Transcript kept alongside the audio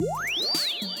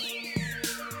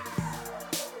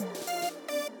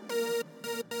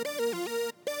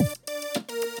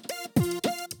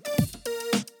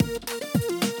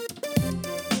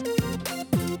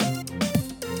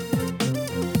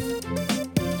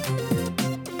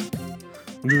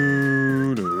Game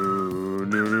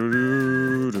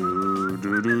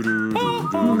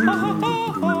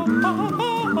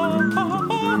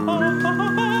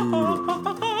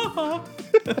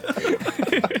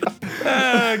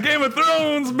of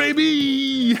Thrones,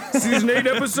 baby! Season 8,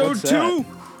 episode 2.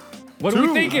 What are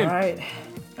we thinking?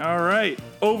 All right.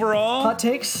 Overall, Hot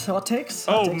takes.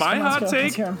 my hot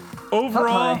take.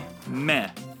 Overall, meh.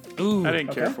 Ooh, I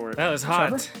didn't care for it. that was hot.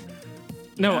 Trevor?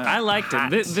 No, Yeah, I liked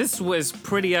hot. it. This was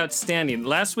pretty outstanding.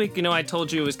 Last week, I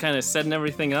told you it was kind of setting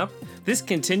everything up. This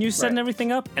continues setting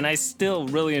everything up, and I still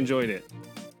really enjoyed it.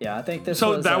 Yeah, I think this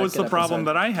So was that a was good the problem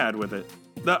episode. that I had with it.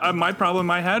 My problem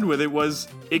I had with it was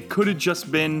it could have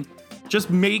just been,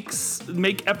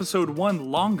 make episode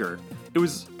 1 longer. It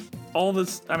was all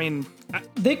this,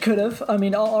 They could have.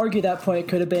 I'll argue that point. It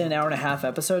could have been an hour and a half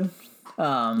episode.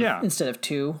 yeah. Instead of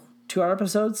 2-hour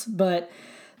episodes. But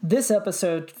this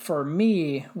episode, for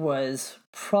me, was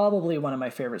probably one of my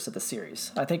favorites of the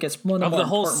series. I think it's one of the more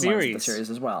whole important ones of the series. series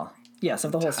as well. Yes,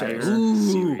 of the whole series.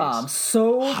 Ooh.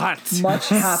 Hot. Much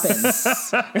happens.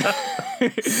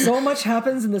 So much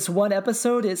happens in this one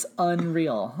episode. It's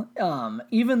unreal.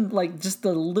 Even like just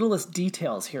the littlest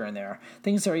details here and there.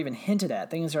 Things that are even hinted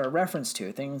at. Things that are referenced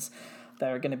to. Things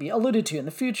that are going to be alluded to in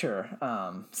the future.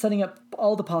 Setting up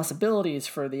all the possibilities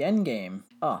for the end game.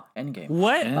 Oh, end game.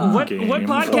 What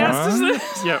podcast is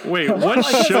this? Yeah, wait, what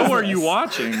show are you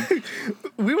watching?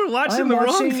 We were watching I'm the wrong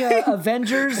watching thing.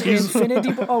 Avengers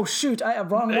Infinity. Oh shoot! I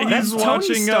have wrong one. That's He's Tony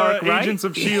watching Stark, right? Agents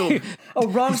of S.H.I.E.L.D. Oh,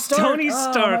 Ron Stark. Tony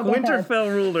Oh, Stark, my bad. Winterfell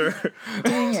ruler.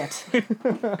 Dang it.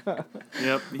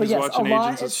 Yep, he's yes, watching a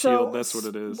lot- Agents of so- S.H.I.E.L.D. That's what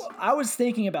it is. I was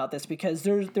thinking about this because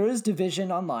there is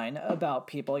division online about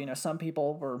people. Some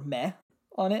people were meh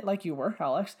on it, like you were,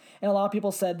 Alex, and a lot of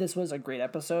people said this was a great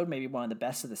episode, maybe one of the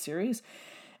best of the series.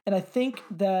 And I think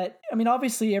that,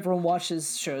 obviously everyone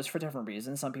watches shows for different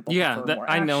reasons. Some people prefer more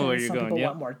I action. know where you're some going, people yep.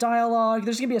 want more dialogue.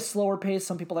 There's going to be a slower pace.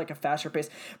 Some people like a faster pace.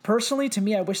 Personally, to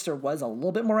me, I wish there was a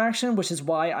little bit more action, which is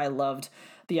why I loved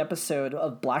the episode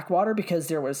of Blackwater, because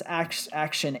there was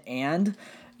action and,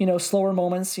 slower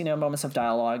moments, moments of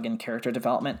dialogue and character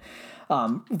development.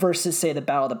 Versus, say, the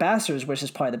Battle of the Bastards, which is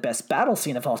probably the best battle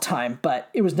scene of all time, but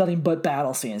it was nothing but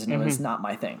battle scenes, and it was not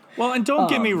my thing. Well, and don't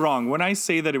get me wrong. When I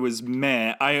say that it was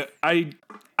meh,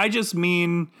 I just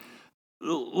mean,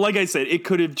 like I said, it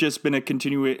could have just been a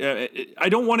I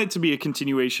don't want it to be a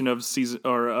continuation of season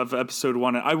or of episode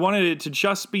 1. I wanted it to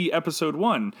just be episode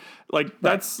 1. Like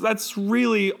that's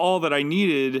really all that I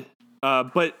needed.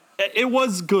 But it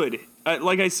was good.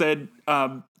 Like I said,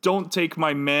 don't take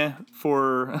my meh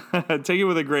for take it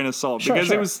with a grain of salt, because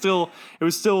sure. it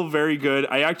was still very good.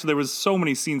 There was so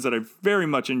many scenes that I very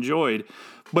much enjoyed,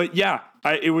 but yeah,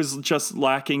 it was just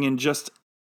lacking in just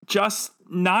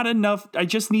not enough. I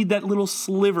just need that little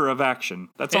sliver of action.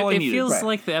 That's all I needed. It feels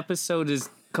like the episode is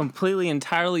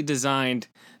entirely designed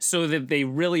so that they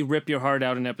really rip your heart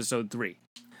out in episode 3.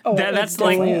 Oh, That's it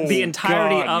like definitely is. the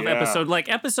entirety God, of yeah. episode. Like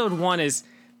episode 1 is,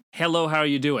 hello, how are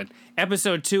you doing?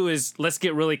 Episode 2 is, let's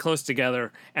get really close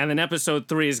together. And then episode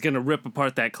 3 is going to rip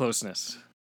apart that closeness.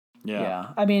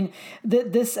 Yeah.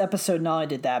 This episode not only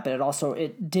did that, but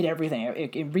it did everything.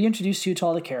 It reintroduced you to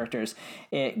all the characters.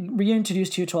 It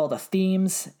reintroduced you to all the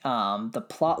themes, the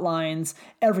plot lines,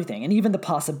 everything, and even the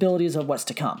possibilities of what's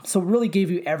to come. So it really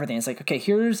gave you everything. It's like, okay,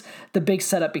 here's the big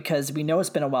setup, because we know it's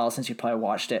been a while since you probably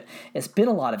watched it. It's been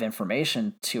a lot of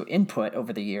information to input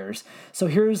over the years. So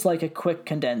here's like a quick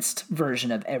condensed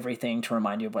version of everything to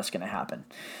remind you of what's going to happen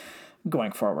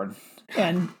going forward.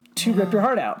 And to rip your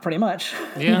heart out, pretty much.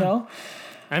 Yeah.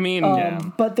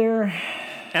 But they're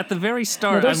At the very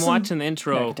start, there's I'm some- watching the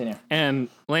intro, continue. and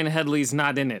Lena Headley's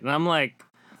not in it. And I'm like,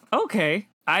 okay,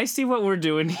 I see what we're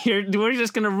doing here. We're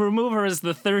just going to remove her as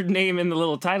the third name in the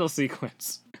little title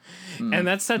sequence. And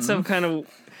that sets up kind of,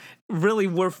 really,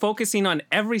 we're focusing on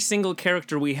every single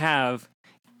character we have,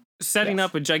 setting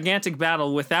up a gigantic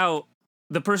battle without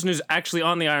the person who's actually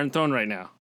on the Iron Throne right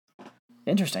now.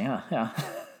 interesting, huh? Yeah.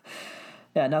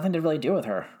 Yeah, nothing to really do with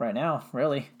her right now,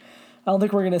 really. I don't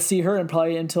think we're going to see her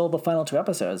until the final 2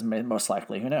 episodes, most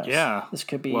likely. Who knows? Yeah. This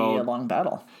could be Well, a long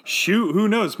battle. Shoot, who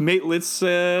knows? Mate, let's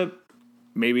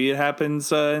maybe it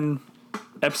happens in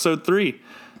episode 3.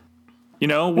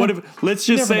 What if let's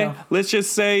just say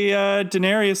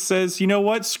Daenerys says, you know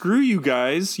what? Screw you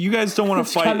guys. You guys don't want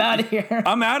to fight. I'm out of here.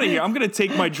 I'm out of here. I'm going to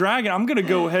take my dragon. I'm going to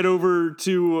go head over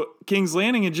to King's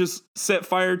Landing and just set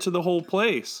fire to the whole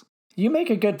place. You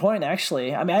make a good point,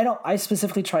 actually. I mean, I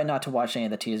specifically try not to watch any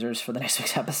of the teasers for the next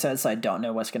week's episode, so I don't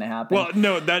know what's going to happen. Well,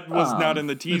 no, that was not in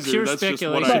the teaser. Pure that's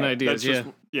speculation just what ideas,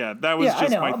 that was just I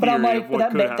know, my theory but I'm like, of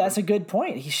what could happen. that's a good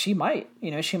point. She might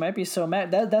be so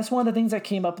mad. That's one of the things that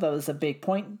came up that was a big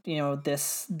point,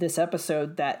 this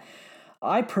episode, that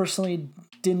I personally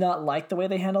did not like the way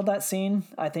they handled that scene.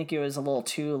 I think it was a little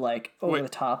too over the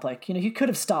top. Like, he could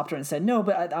have stopped her and said, "No,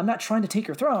 but I'm not trying to take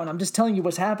your throne. I'm just telling you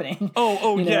what's happening."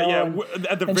 Yeah.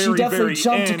 At the and very, she definitely very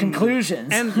jumped to end.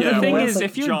 conclusions. And the thing is, like,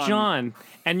 if you're John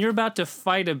and you're about to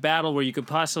fight a battle where you could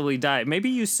possibly die, maybe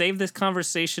you save this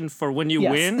conversation for when you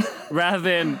win rather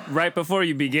than right before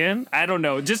you begin. I don't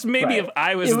know. Just maybe if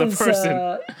I was the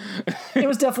person. It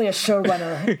was definitely a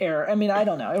showrunner error. I mean, I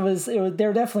don't know. It was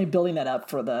they're definitely building that up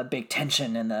for the big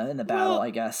tension in the battle, I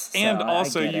guess. So and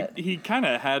also, I he kind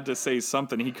of had to say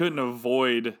something. He couldn't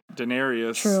avoid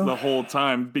Daenerys the whole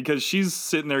time because she's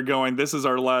sitting there going, "This is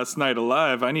our last night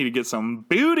alive. I need to get some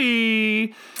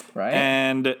booty." Right.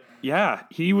 And yeah,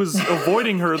 he was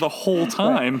avoiding her the whole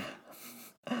time.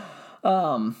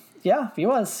 Yeah, he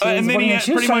was. And then he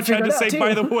pretty much had to say, too.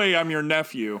 "By the way, I'm your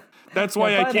nephew. That's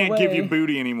why I can't give you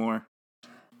booty anymore."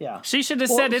 Yeah. She should have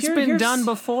said, "It's been done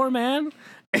before, man.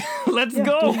 Let's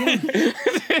go."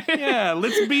 Yeah,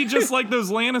 let's be just like those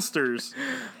Lannisters.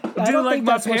 Do like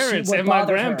my parents and my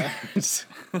grandparents.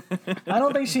 I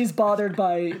don't think she's bothered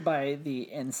by the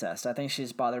incest. I think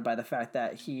she's bothered by the fact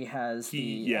that he has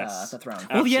the throne.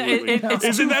 Well, yeah, it's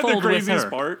Isn't that the twofold with craziest her.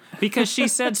 part? Because she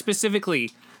said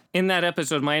specifically in that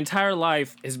episode, my entire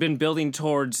life has been building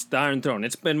towards the Iron Throne.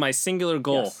 It's been my singular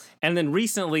goal. Yes. And then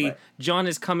recently, John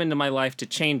has come into my life to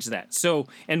change that. So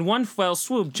in one fell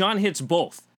swoop, John hits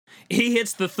both. He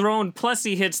hits the throne, plus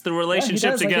he hits the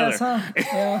relationship together. I guess, huh?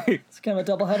 Yeah, it's kind of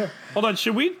a doubleheader. Hold on,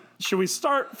 should we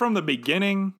start from the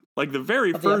beginning? Like the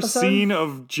very first episode? scene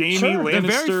of Jaime Lannister? The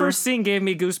very first scene gave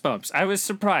me goosebumps. I was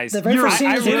surprised. The very first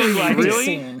scene is really the liked greatest it.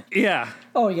 scene. Yeah.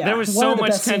 Oh yeah, There was One so of the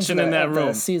much best scenes tension in that of the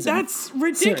room. season. That's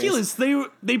ridiculous.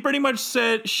 They pretty much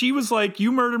said, she was like,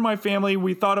 "You murdered my family.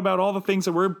 We thought about all the things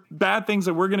that were bad things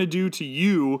that we're going to do to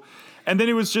you." And then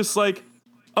it was just like,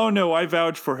 "Oh no, I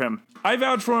vouch for him. I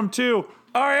vouch for him too.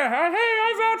 Oh yeah, hey,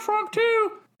 I vouch for him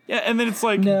too." Yeah, and then it's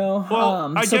like, No,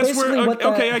 well, I so guess basically we're what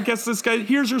that- okay. I guess this guy.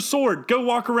 Here's your sword. Go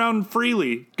walk around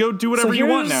freely. Go do whatever you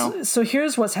want now. So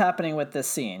here's what's happening with this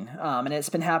scene, and it's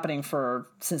been happening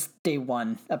since day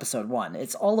one, episode 1.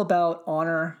 It's all about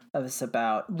honor. It's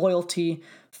about loyalty,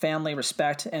 family,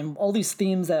 respect, and all these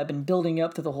themes that have been building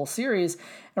up through the whole series.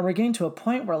 And we're getting to a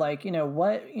point where, like,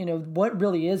 what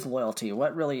really is loyalty?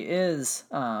 What really is?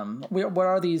 What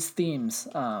are these themes?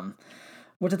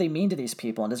 What do they mean to these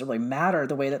people? And does it really matter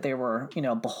the way that they were,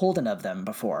 beholden of them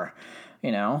before,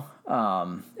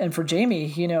 And for Jaime,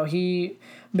 he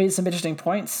made some interesting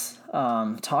points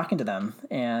talking to them,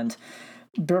 and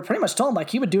pretty much told him like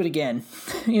he would do it again,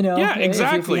 Yeah,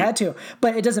 exactly. if he had to.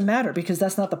 But it doesn't matter because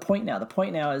that's not the point now. The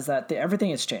point now is that everything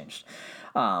has changed.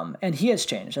 And he has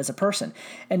changed as a person.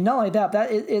 And not only that,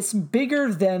 it's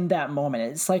bigger than that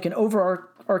moment. It's like an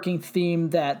overarching theme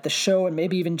that the show and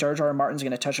maybe even George R.R. Martin's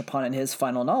going to touch upon in his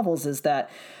final novels is that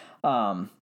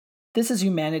this is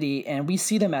humanity, and we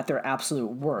see them at their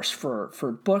absolute worst for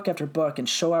book after book and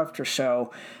show after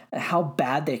show, how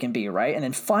bad they can be, right? And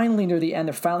then finally, near the end,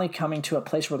 they're finally coming to a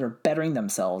place where they're bettering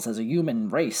themselves as a human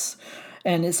race.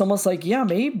 And it's almost like, yeah,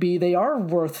 maybe they are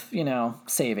worth,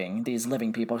 saving these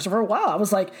living people. Because for a while, I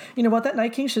was like, you know what, that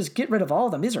Night King should just get rid of all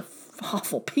of them. These are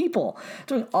awful people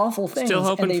doing awful things. Still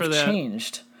hoping and they've for that.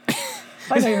 Changed.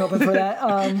 I know you're hoping for that.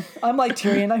 I'm like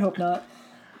Tyrion. I hope not.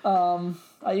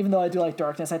 Even though I do like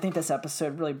darkness, I think this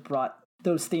episode really brought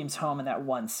those themes home in that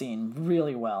one scene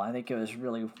really well. I think it was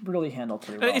really, really handled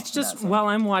pretty well. It's just, while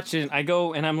I'm watching, I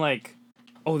go and I'm like,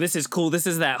 oh, this is cool. This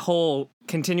is that whole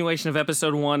continuation of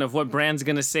episode 1 of what Bran's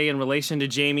going to say in relation to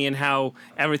Jaime and how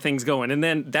everything's going. And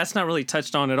then that's not really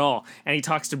touched on at all. And he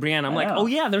talks to Brienne. I'm like, oh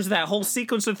yeah, there's that whole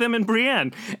sequence with him and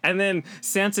Brienne. And then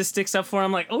Sansa sticks up for him.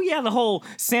 I'm like, oh yeah, the whole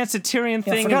Sansa Tyrion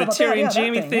thing and the Tyrion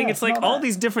Jaime thing. It's like all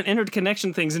these different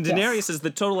interconnection things. And Daenerys is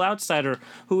the total outsider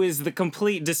who is the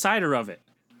complete decider of it.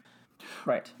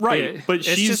 Right. But It's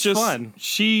she's just fun.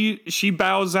 She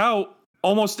bows out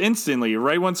almost instantly,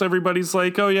 right? Once everybody's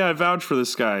like, "Oh yeah, I vouch for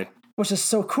this guy." Which is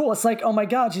so cool. It's like, oh my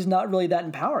God, she's not really that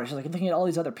in power. She's like looking at all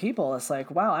these other people. It's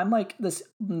like, wow, I'm like this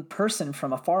person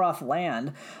from a far off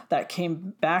land that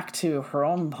came back to her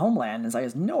own homeland and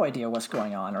has no idea what's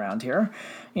going on around here.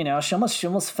 She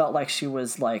almost felt like she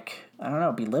was like, I don't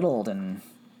know, belittled and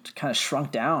kind of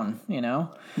shrunk down,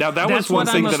 Now that's That's one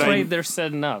what thing I'm that afraid they're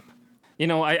setting up. You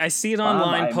know, I see it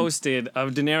online I'm- posted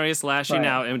of Daenerys lashing Right.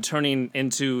 out and turning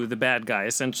into the bad guy,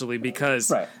 essentially, because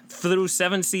Right. through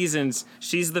 7 seasons,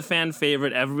 she's the fan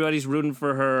favorite. Everybody's rooting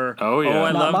for her. Oh, yeah.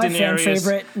 I Not love my Daenerys. fan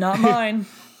favorite, not mine.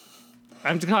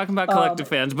 I'm talking about collective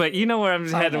fans, but you know where I'm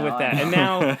headed know, with I that. know. And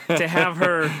now to have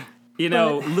her, you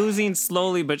know, losing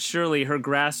slowly but surely her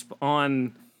grasp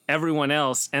on everyone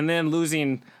else, and then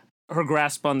losing her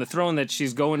grasp on the throne that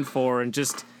she's going for, and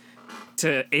just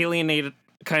to alienate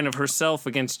kind of herself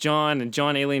against Jon, and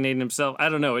Jon alienating himself. I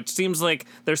don't know. It seems like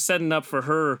they're setting up for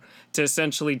her to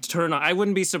essentially turn on. I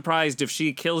wouldn't be surprised if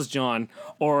she kills Jon,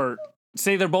 or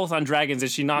say they're both on dragons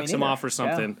and she knocks him neither. off or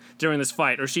something during this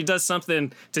fight, or she does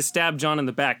something to stab Jon in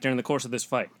the back during the course of this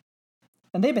fight.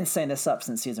 And they've been saying this up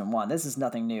since season 1. This is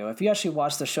nothing new. If you actually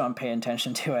watch the show and pay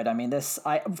attention to it, I mean,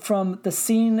 from the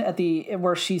scene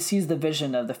where she sees the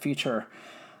vision of the future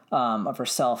of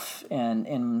herself in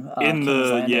in King's the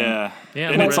Landing. Yeah,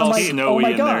 and like, it's all I'm like, snowy oh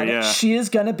my in god, there. Yeah, she is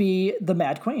going to be the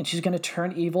Mad Queen. She's going to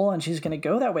turn evil, and she's going to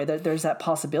go that way. There's that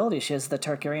possibility. She has the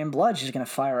Targaryen blood. She's going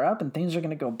to fire up, and things are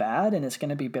going to go bad, and it's going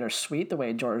to be bittersweet, the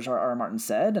way George R.R. Martin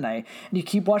said. And you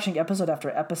keep watching episode after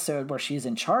episode where she's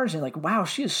in charge, and you're like, wow,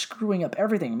 she is screwing up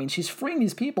everything. I mean, she's freeing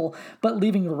these people, but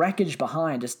leaving wreckage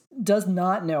behind. Just does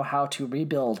not know how to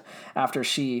rebuild after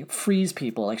she frees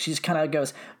people. Like, she just kind of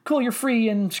goes, cool, you're free,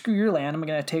 and screw your land. I'm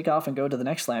going to take off and go to the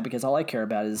next land because all I care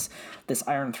about is this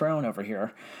Iron Throne over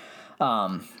here.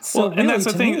 and that's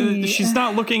the thing. She's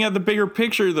not looking at the bigger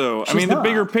picture, though. I mean, the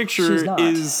bigger picture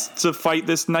is to fight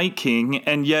this Night King,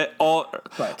 and yet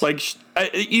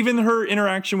even her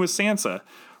interaction with Sansa,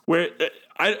 where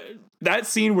that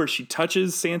scene where she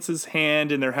touches Sansa's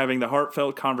hand and they're having the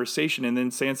heartfelt conversation, and then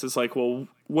Sansa's like, "Well,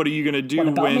 what are you going to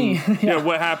do when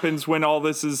what happens when all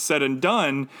this is said and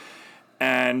done?"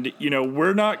 And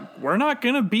we're not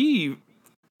going to be.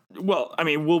 Well, I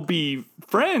mean, we'll be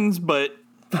friends, but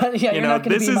you're not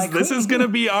going to be my queen. This is going to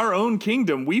be our own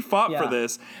kingdom. We fought for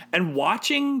this. And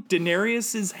watching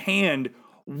Daenerys' hand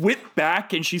whip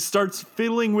back and she starts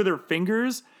fiddling with her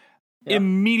fingers,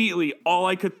 immediately all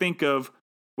I could think of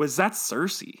was, that's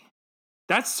Cersei.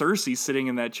 That's Cersei sitting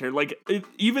in that chair. Like,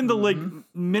 even the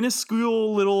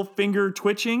minuscule little finger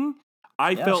twitching,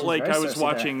 I felt like I was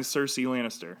watching Cersei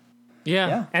Lannister.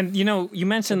 Yeah. And you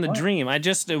mentioned the dream. I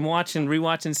just am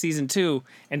rewatching season 2,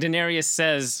 and Daenerys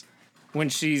says when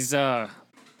she's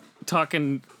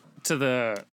talking to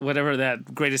the whatever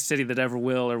that greatest city that ever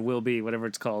will be, whatever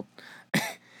it's called,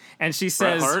 and she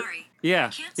says, "Yeah,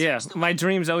 my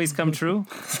dreams always come true."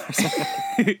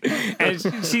 And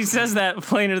she says that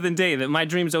plainer than day, that my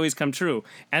dreams always come true.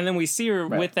 And then we see her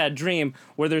with that dream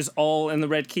where there's all in the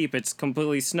Red Keep. It's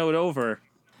completely snowed over.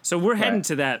 So we're heading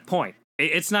to that point.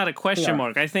 It's not a question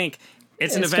mark. I think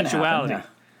it's an eventuality. Happen,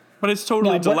 But it's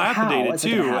totally how dilapidated is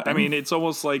it gonna too. happen? I mean, it's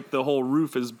almost like the whole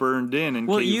roof is burned in and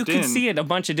caved in. You can see it a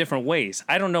bunch of different ways.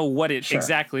 I don't know what it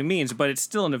exactly means, but it's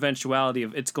still an eventuality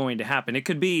of it's going to happen. It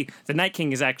could be the Night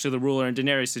King is actually the ruler and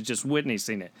Daenerys is just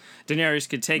witnessing it. Daenerys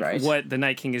could take what the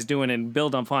Night King is doing and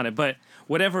build upon it. But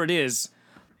whatever it is,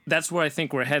 that's where I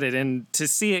think we're headed. And to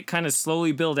see it kind of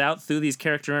slowly build out through these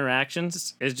character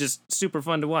interactions is just super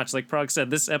fun to watch. Like Prague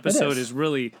said, this episode is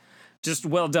really just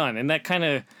well done. And that kind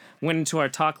of went into our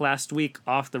talk last week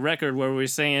off the record where we were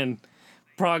saying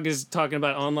Prague is talking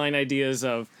about online ideas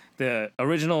of the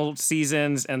original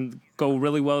seasons and go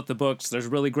really well with the books. There's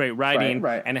really great writing,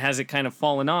 and it has it kind of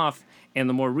fallen off in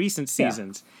the more recent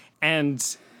seasons. And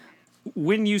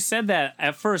when you said that,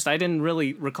 at first, I didn't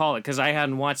really recall it because I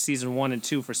hadn't watched season 1 and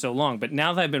 2 for so long. But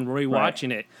now that I've been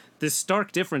rewatching it, this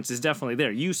stark difference is definitely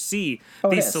there. You see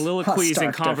these soliloquies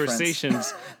and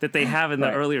conversations that they have in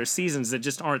the earlier seasons that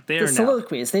just aren't there now. The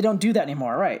soliloquies, they don't do that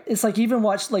anymore, right? It's like if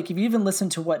you even listen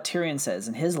to what Tyrion says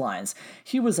in his lines,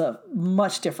 he was a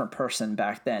much different person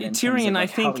back then. Tyrion, I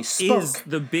think, is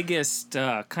the biggest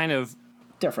kind of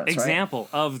difference example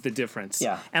of the difference.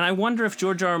 Yeah. And I wonder if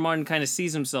George R.R. Martin kind of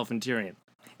sees himself in Tyrion.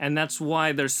 And that's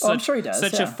why there's such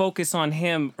a focus on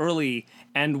him early,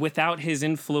 and without his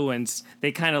influence,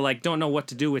 they kind of like don't know what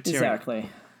to do with Tyrion. Exactly.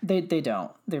 They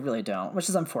don't. They really don't, which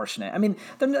is unfortunate. I mean,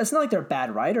 it's not like they're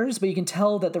bad writers, but you can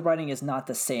tell that the writing is not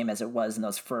the same as it was in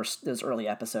those early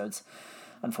episodes,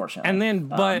 unfortunately. And then,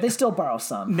 but they still borrow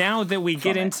some. Now that we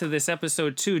get into this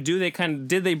episode 2,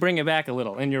 did they bring it back a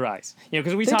little in your eyes?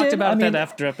 Because we talked about that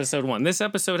after episode 1. This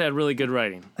episode had really good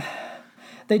writing.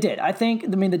 They did.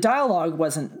 The dialogue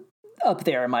wasn't up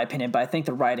there in my opinion, but I think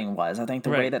the writing was. I think the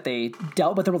way that they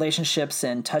dealt with the relationships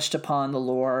and touched upon the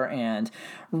lore and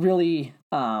really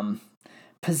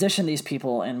positioned these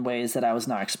people in ways that I was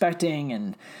not expecting,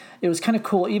 and it was kind of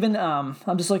cool. Even I'm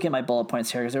just looking at my bullet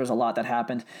points here because there was a lot that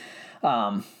happened.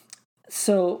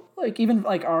 so like even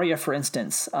like Arya, for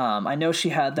instance, I know she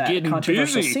had that Getting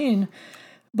controversial busy. scene,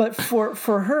 but for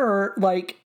her,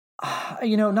 like,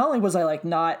 not only was I like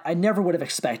I never would have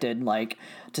expected like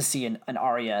to see an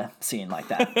Arya scene like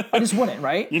that. I just wouldn't,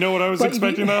 right? You know what I was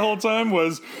expecting that whole time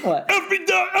was What?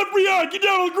 FBI, get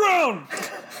down on the ground.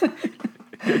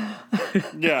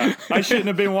 Yeah, I shouldn't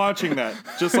have been watching that,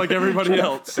 just like everybody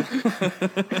else.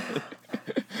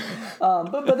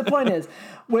 But the point is,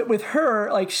 with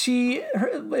her, like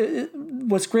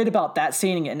what's great about that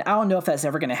scene, and I don't know if that's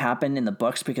ever going to happen in the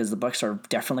books because the books are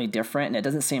definitely different, and it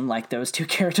doesn't seem like those two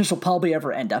characters will probably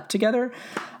ever end up together.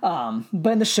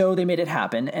 But in the show, they made it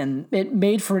happen, and it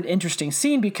made for an interesting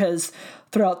scene because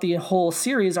throughout the whole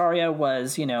series, Arya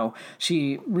was,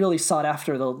 she really sought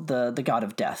after the god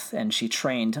of death, and she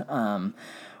trained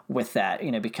with that,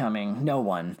 becoming no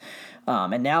one.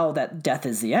 And now that death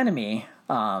is the enemy,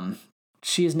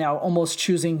 she is now almost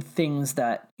choosing things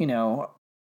that,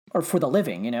 are for the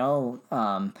living,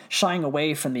 shying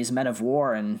away from these men of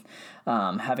war and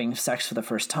having sex for the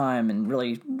first time and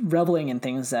really reveling in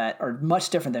things that are much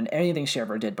different than anything she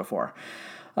ever did before.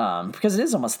 Because it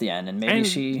is almost the end, and maybe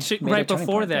she made right a turning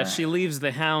before point that, there. she leaves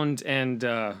the Hound and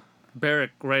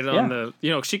Barrack right on the.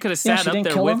 She could have sat she up didn't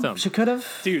there kill with him. them. She could have.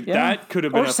 Dude, yeah. that could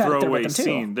have been Or a sat there with throwaway them, too.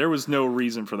 scene. There was no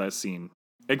reason for that scene.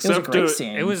 It was a Except great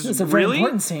scene. it was It's a very really?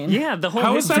 important scene. Yeah, the whole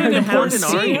How is that history an of the Hound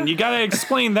important and Arya. scene? You gotta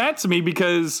explain that to me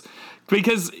because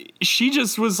she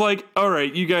just was like, "All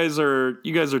right, you guys are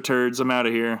turds. I'm out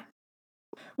of here."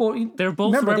 Well, They're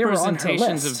both remember, they were on her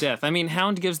representations of list. death. I mean,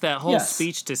 Hound gives that whole Yes.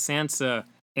 speech to Sansa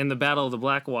in the Battle of the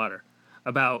Blackwater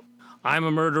about, I'm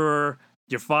a murderer,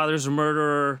 your father's a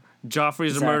murderer,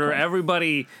 Joffrey's a murderer, Exactly.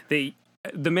 everybody,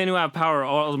 the men who have power are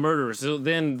all murderers. So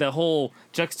then the whole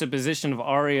juxtaposition of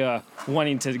Arya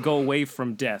wanting to go away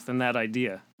from death and that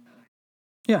idea.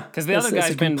 Yeah, Because the other it's a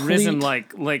guy's been risen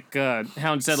complete- like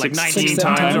Hound said, like 16 19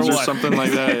 7 times times or or what. something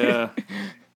like that.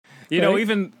 Yeah. Right?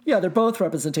 Even Yeah, they're both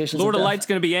representations. Lord of death. Light's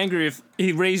going to be angry if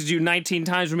he raised you 19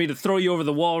 times for me to throw you over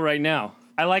the wall right now.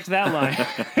 I liked that line.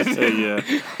 Yeah.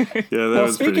 That Well,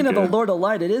 was speaking pretty of the good. Lord of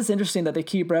Light, it is interesting that they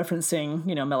keep referencing,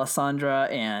 Melisandre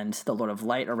and the Lord of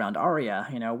Light around Arya.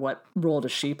 What role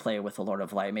does she play with the Lord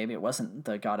of Light? Maybe it wasn't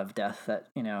the God of Death that,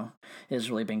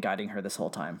 has really been guiding her this whole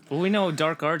time. Well, we know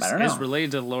Dark Arts I don't is know.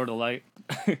 related to the Lord of Light.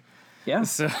 Yeah.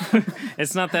 So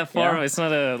it's not that far. Yeah. It's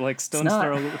not a stone's not.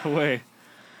 throw away.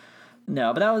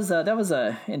 No, but that was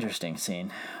a interesting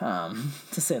scene,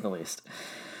 to say the least,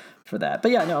 for that.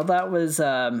 But yeah, no, that was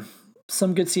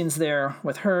some good scenes there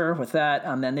with her, with that.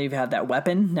 Then they've had that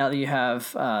weapon. Now that you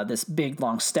have this big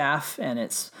long staff, and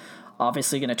it's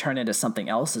obviously going to turn into something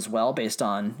else as well, based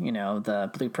on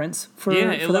the blueprints for Yeah,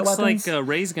 for it that looks weapons. like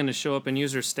Rey's going to show up and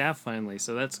use her staff finally,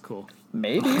 so that's cool.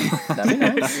 Maybe that'd be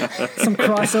nice. Some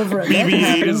crossover. event BB-8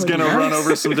 happening is would gonna be run nice.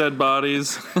 over some dead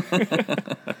bodies.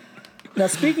 Now,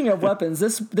 speaking of weapons,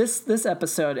 this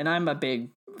episode, and I'm a big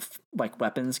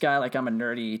weapons guy. Like, I'm a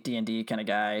nerdy D&D kind of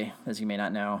guy, as you may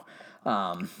not know. But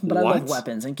I love What?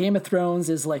 weapons, and Game of Thrones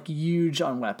is huge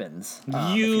on weapons. If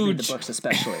you read the Huge. books,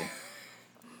 especially.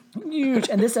 Huge.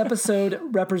 And this episode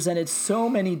represented so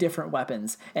many different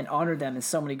weapons and honored them in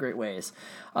so many great ways.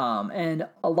 And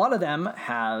a lot of them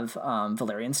have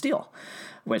Valyrian steel,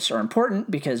 which are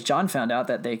important because Jon found out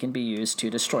that they can be used to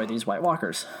destroy these White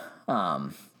Walkers.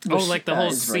 Which, Like the whole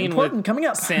is very scene important with coming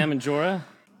up. Sam and Jorah?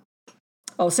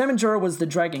 Oh, Sam and Jorah was the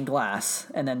dragon glass,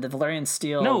 and then the Valyrian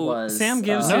steel No, was... Sam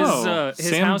gives No, his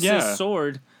Sam- house's yeah.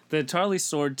 sword, the Tarly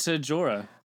sword, to Jorah.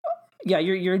 Yeah,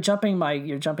 you're jumping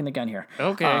the gun here.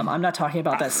 Okay. I'm not talking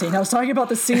about that scene. I was talking about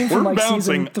the scene from We're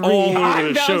season bouncing 3. all over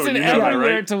I'm the show. bouncing You know that,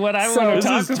 everywhere right? to what I So- want to This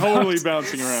talk is about. totally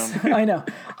bouncing around. I know.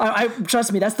 I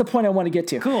trust me. That's the point I want to get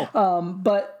to. Cool.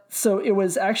 But so it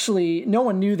was actually, no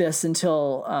one knew this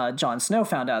until Jon Snow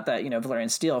found out that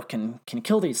Valyrian steel can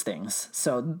kill these things.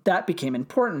 So that became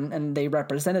important, and they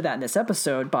represented that in this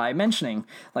episode by mentioning,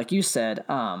 like you said,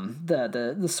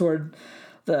 the sword.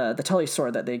 The Tully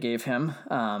sword that they gave him,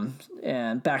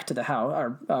 and back to the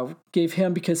house, or gave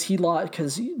him because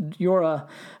Jorah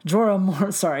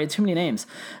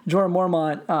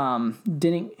Mormont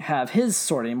didn't have his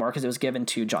sword anymore because it was given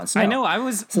to Jon Snow. I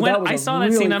know. So When that was I a saw that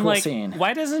really scene, I'm cool like, scene.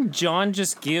 why doesn't Jon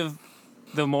just give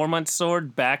the Mormont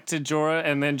sword back to Jorah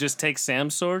and then just take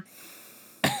Sam's sword?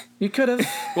 You could have.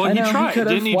 Well, I he know, tried. could've.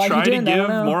 Didn't he Why try to didn't, I give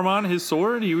don't know. Mormont his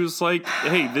sword? He was like,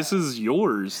 "Hey, this is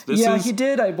yours. This Yeah, is he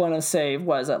did. I want to say,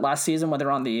 was that last season when they're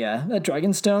on the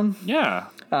Dragonstone? yeah,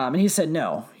 And he said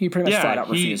no. He pretty much flat out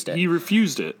refused it. He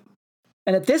refused it.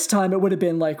 And at this time, it would have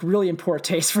been really in poor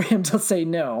taste for him to say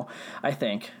no, I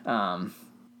think.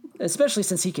 Especially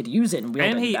since he could use it and wield it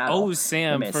And in he battle. owes It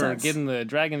Sam made for sense. getting the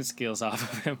dragon skills off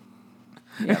of him.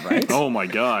 Yeah, right. Oh my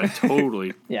god,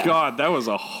 totally. Yeah. God, that was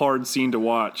a hard scene to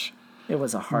watch. It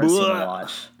was a hard scene to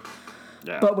watch.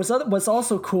 Yeah. But what's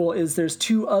also cool is there's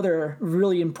two other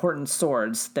really important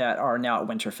swords that are now at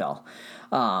Winterfell.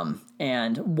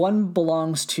 And one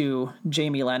belongs to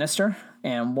Jaime Lannister,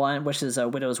 and one which is a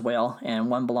Widow's Wail, and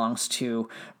one belongs to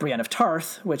Brienne of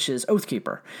Tarth, which is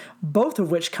Oathkeeper. Both of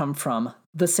which come from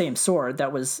the same sword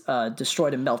that was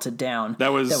destroyed and melted down.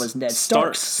 That was Ned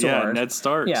Stark's sword. Yeah, Ned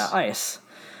Stark's. Yeah, ice.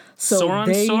 So Sauron's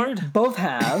they sword? both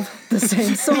have the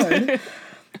same sword.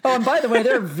 Oh, and by the way,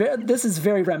 this is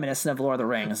very reminiscent of Lord of the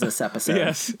Rings, this episode.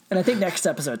 Yes. And I think next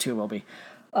episode too will be.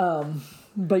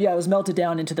 But yeah, it was melted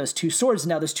down into those two swords.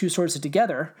 Now those two swords are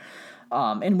together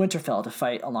in Winterfell to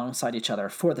fight alongside each other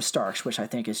for the Starks, which I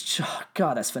think is,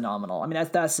 God, that's phenomenal. I mean,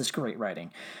 that's just great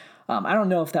writing. I don't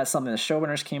know if that's something the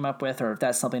showrunners came up with or if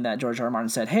that's something that George R. R. Martin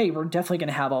said, hey, we're definitely going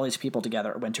to have all these people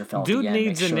together at Winterfell. Dude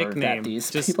needs make a sure nickname. that these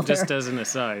Just people are- as an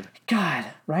aside. God,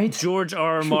 right? George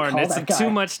R. R. Should we Martin. call It's that guy? too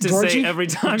much to Georgie? say every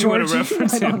time you want to Georgie?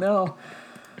 reference I don't him. know.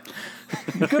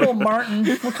 Good old Martin.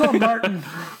 We'll call him Martin.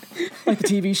 Like the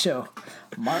TV show.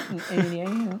 Martin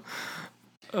Aine.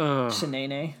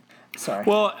 Shanae. Sorry.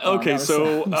 Well, okay, that was,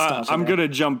 so nostalgia I'm there. going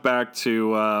to jump back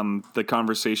to the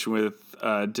conversation with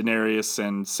Daenerys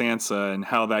and Sansa and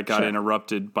how that got Sure.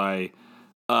 interrupted by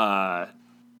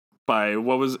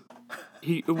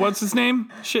what's his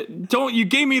name? Shit, you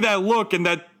gave me that look and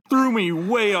that threw me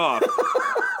way off.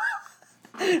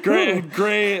 Grey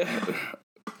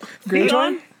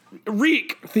Greyjoy?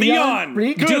 Reek. Theon? Theon.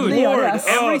 Reek? Good Dude, Theon, lord. yes.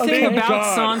 Oh, Everything thank about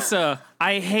God. Sansa,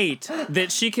 I hate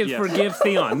that she could Yes. forgive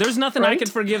Theon. There's nothing I Right?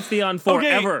 could forgive Theon for Okay.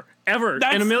 ever in a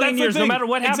That's million the years, no thing. matter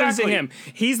what happens Exactly. to him.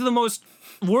 He's the most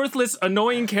worthless,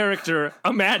 annoying character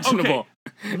imaginable.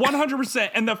 Okay,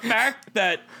 100%. And the fact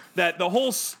that the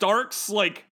whole Starks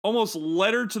like almost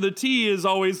letter to the T is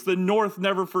always the North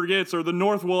never forgets, or the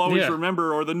North will always Yeah.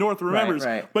 remember, or the North remembers.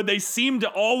 right. But they seem to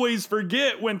always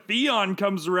forget when Theon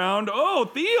comes around. Oh,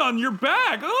 Theon, you're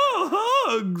back. Oh,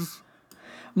 hugs.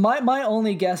 My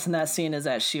only guess in that scene is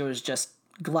that she was just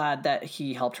glad that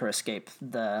he helped her escape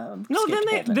the. No, then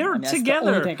Bolton. they're I mean, that's the only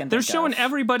together. thing I can They're think showing of.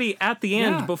 everybody at the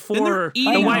end Yeah. And before they're the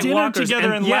eating White dinner Walkers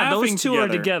together and yeah, laughing those two are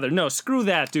together. together. No, screw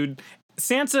that, dude.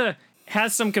 Sansa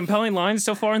has some compelling lines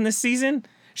so far in this season.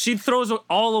 She throws it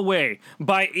all away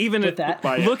by even With that?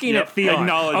 By- looking yep, at Theon.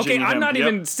 acknowledging Okay, I'm him, not yep.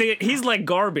 even saying he's like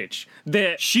garbage.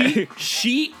 That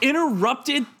She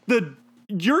interrupted the.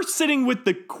 You're sitting with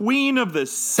the Queen of the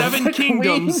Seven The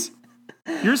Kingdoms.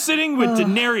 You're sitting with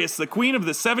Daenerys, the Queen of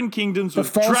the Seven Kingdoms, with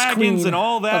false dragons queen and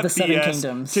all of that the Seven BS,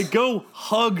 Kingdoms. to go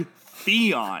hug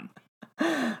Theon.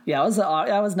 Yeah,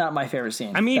 that was not my favorite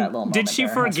scene. I mean, that little did moment she there,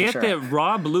 that's for forget sure. that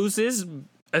Rob loses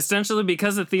essentially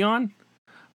because of Theon?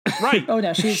 Right. Oh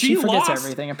no, she forgets lost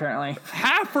everything apparently.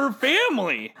 half her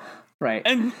family, Right.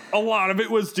 and a lot of it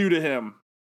was due to him.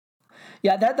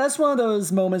 Yeah, that's one of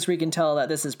those moments where you can tell that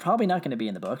this is probably not going to be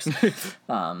in the books.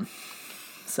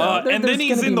 So And there's then he's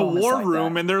gonna be in the moments war like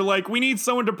room, that. and they're like, "We need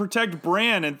someone to protect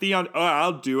Bran." And Theon, "Oh,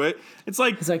 I'll do it." It's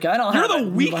like, He's like, I don't you're have the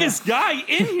it. weakest guy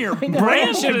in here. know.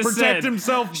 Bran Should can have protect said,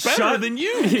 himself better "Shut- than you.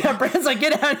 Yeah, Bran's like,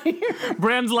 get out of here.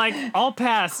 Bran's like, I'll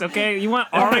pass, okay? You want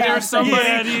Arya or pass. somebody?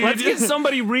 Yeah, dude. Let's get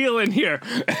somebody real in here.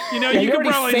 You know, you you could already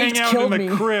probably hang faked out in killed the me.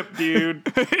 crypt,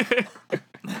 dude.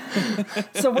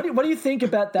 So what do you think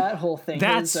about that whole thing?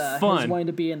 That's his fun. wanting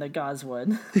to be in the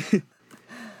Godswood.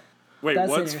 Wait, That's an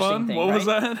what's interesting fun? thing, What was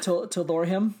right? that? To lure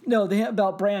him? No,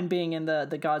 about Bran being in the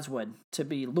Godswood to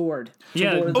be lured. To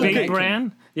Yeah, lure the Big Night King.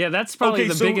 Bran. Yeah, that's probably Okay,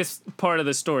 the so- biggest part of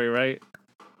the story, right?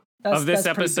 That's- Of this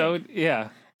that's pretty big. episode. Yeah.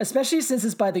 Especially since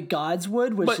it's by the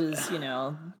Godswood, which But- is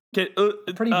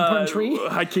Pretty important tree.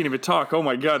 I can't even talk. Oh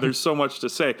my god, there's so much to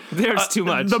say. There's too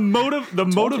much. The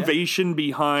motivation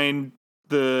behind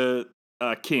the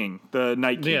king, the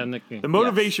Night King. Yeah, Night King. The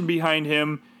motivation behind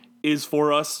him is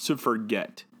for us to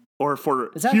forget, or for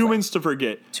Exactly. humans to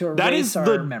forget. To That erase is our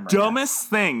the memory. dumbest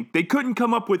thing. They couldn't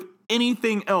come up with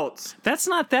anything else. That's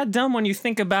not that dumb when you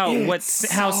think about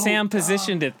how so Sam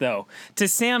positioned it, though. To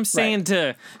Sam saying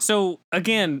to... So,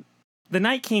 again, the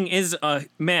Night King is a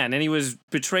man, and he was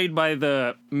betrayed by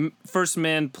the first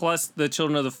men plus the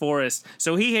Children of the Forest.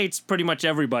 So he hates pretty much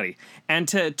everybody. And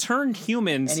to turn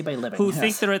humans Anybody living, who yes.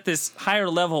 think they're at this higher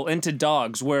level into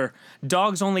dogs, where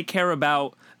dogs only care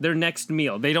about their next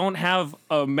meal. They don't have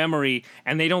a memory,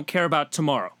 and they don't care about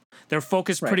tomorrow. They're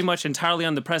focused pretty much entirely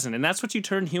on the present. And that's what you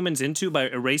turn humans into by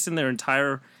erasing their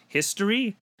entire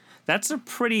history. That's a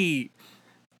pretty...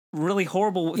 really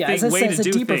horrible Yeah, as I way said, to it's a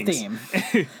do deeper things.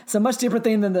 theme. It's a much deeper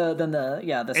theme than the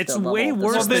It's the way level,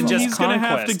 worse Well, then than just he's going to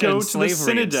have to conquest go and to the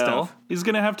slavery and Citadel. stuff. He's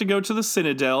going to have to go to the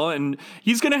Citadel, and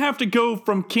he's going to have to go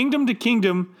from kingdom to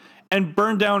kingdom and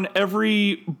burn down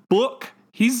every book,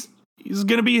 he's going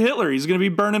to be Hitler. He's going to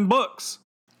be burning books.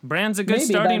 Bran's a good Maybe,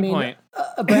 starting but I mean, point.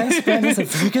 Bran is a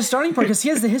very good starting point because he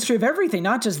has the history of everything,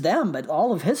 not just them, but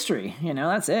all of history. You know,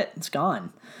 that's it. It's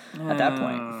gone at that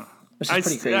point, which is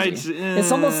pretty crazy.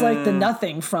 It's almost like the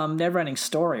Nothing from Neverending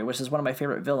Story, which is one of my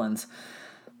favorite villains.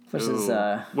 Which is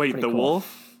wait, the cool.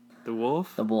 wolf? The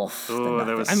wolf? The wolf. Oh,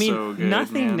 that was I mean, so good,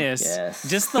 nothingness. Yes.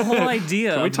 Just the whole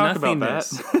idea Can we of talk about nothingness.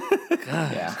 that?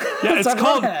 Yeah.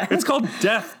 Yeah, it's called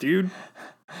death, dude.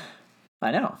 I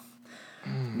know.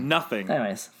 Nothing.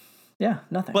 Anyways. Yeah,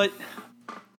 nothing. But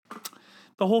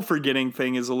the whole forgetting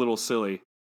thing is a little silly.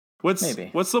 What's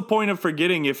the point of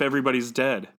forgetting if everybody's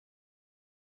dead?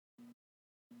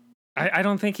 I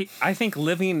don't think I think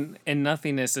living in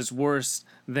nothingness is worse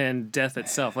than death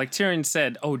itself. Like Tyrion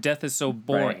said, "Oh, death is so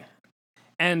boring." Right.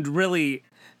 And really,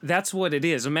 that's what it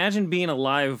is. Imagine being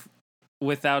alive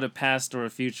without a past or a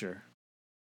future.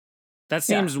 That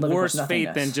seems living with worse fate than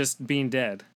nothingness. just being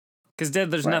dead. Because dead,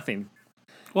 there's nothing.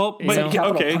 Well, You but know?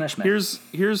 Capital okay, punishment.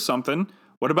 here's something.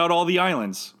 What about all the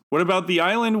islands? What about the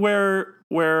island where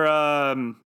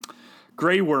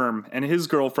Grey Worm and his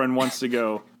girlfriend wants to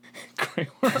go?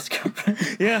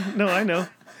 Yeah, no, I know.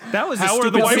 That was How a are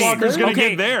the stupid White scene. Walkers gonna Okay,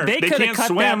 get there? They They could have can't cut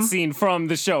swim. that scene from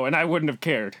the show, and I wouldn't have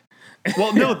cared.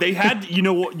 Well, no, they had. You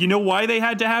know why they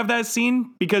had to have that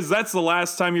scene? Because that's the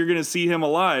last time you're going to see him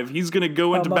alive. He's going to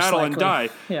go into most battle and likely. die.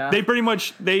 Yeah. They pretty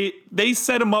much they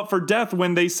set him up for death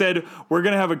when they said we're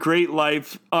going to have a great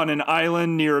life on an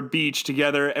island near a beach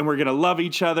together, and we're going to love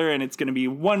each other, and it's going to be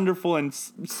wonderful and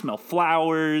smell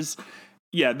flowers.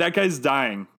 Yeah, that guy's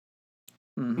dying.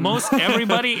 Most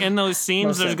everybody in those scenes,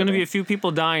 Most there's going to be everybody. a few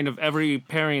people dying of every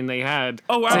pairing they had.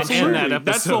 Oh, to end absolutely. that episode.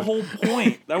 That's the whole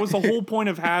point. That was the whole point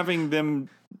of having them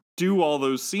do all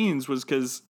those scenes was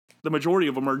because the majority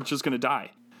of them are just going to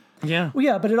die. Yeah. Well,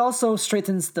 yeah, but it also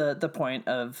strengthens the point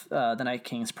of the Night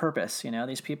King's purpose. You know,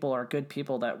 these people are good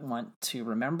people that want to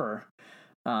remember,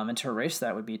 and to erase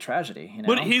that would be tragedy. You know,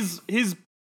 But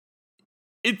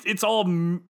it's all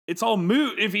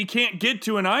moot if he can't get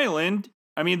to an island.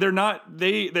 I mean, they're not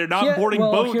boarding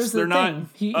boats. Here's the They're not thing.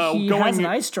 He going. has an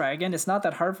ice dragon. It's not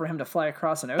that hard for him to fly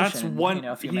across an ocean. That's one. In,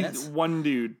 a few He's minutes. one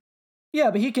dude. Yeah,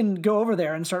 but he can go over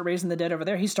there and start raising the dead over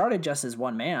there. He started just as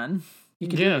one man. He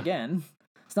can do Yeah. it again.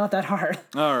 It's not that hard.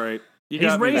 All right, you He's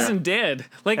got me raising there. dead.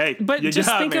 Like, Hey, but you just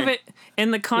got think me. of it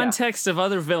in the context of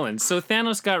other villains. So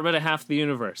Thanos got rid of half the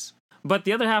universe, but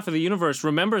the other half of the universe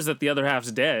remembers that the other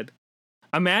half's dead.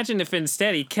 Imagine if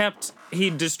instead he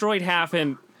destroyed half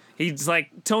and he's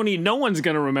like, Tony, no one's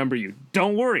going to remember you.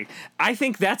 Don't worry. I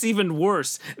think that's even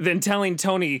worse than telling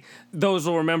Tony those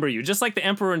will remember you. Just like the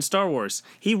Emperor in Star Wars.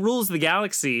 He rules the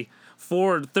galaxy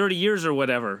for 30 years or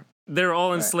whatever. They're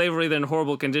all in slavery, they're in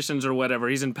horrible conditions or whatever.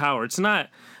 He's in power. It's not,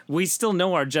 we still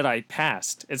know our Jedi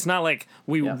past. It's not like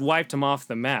we wiped him off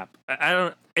the map. I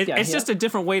don't, it's just a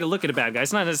different way to look at a bad guy.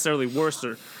 It's not necessarily worse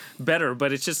or better,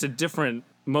 but it's just a different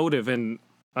motive and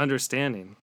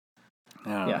understanding. I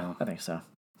don't know. I think so.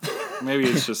 Maybe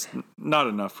it's just not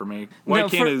enough for me. Why No,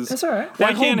 can't That's all right. Why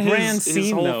That whole can't Bran his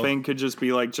scene, whole though. thing could just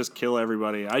be like just kill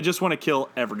everybody? I just want to kill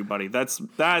everybody. That's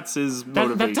his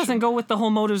motivation. That doesn't go with the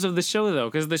whole motives of the show, though,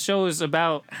 because the show is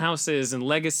about houses and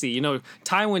legacy. You know,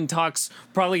 Tywin talks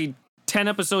probably 10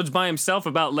 episodes by himself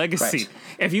about legacy. Right.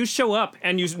 If you show up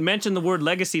and you mention the word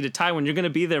legacy to Tywin, you're going to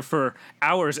be there for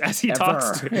hours as he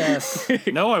talks to you. Yes.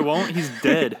 No, I won't. He's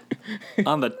dead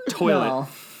on the toilet. Well,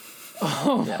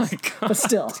 Oh, my God. but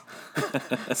still.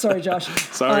 Sorry, Josh.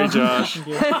 Sorry, Josh.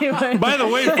 Anyway, By the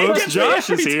way, folks, Josh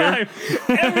is here.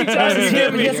 Every time you he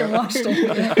get me. hasn't watched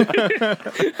it.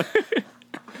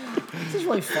 This is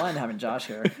really fun having Josh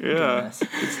here. Yeah.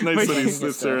 It's nice that he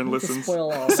sits there and listens.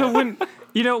 Spoil all So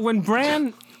when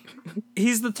Bran,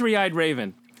 he's the three-eyed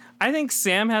raven. I think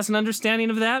Sam has an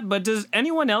understanding of that, but does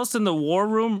anyone else in the war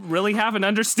room really have an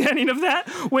understanding of that?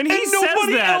 When he says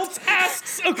Nobody that, else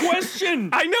asks a question.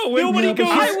 I know. When Nobody goes,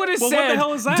 I would have "Well, said, what the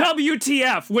hell is that?"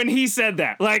 WTF when he said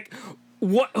that. Like,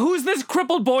 what? Who's this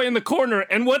crippled boy in the corner?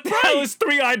 And what the hell is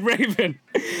three-eyed raven?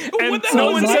 And What the no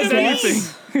hell one is says that?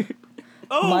 anything.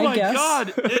 Oh My my guess-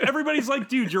 god! Everybody's like,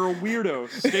 "Dude, you're a weirdo.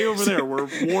 Stay over there. We're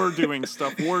war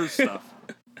stuff."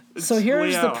 So It's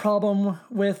here's way the out. problem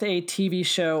with a TV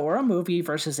show or a movie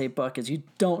versus a book is you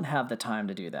don't have the time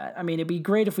to do that. I mean, it'd be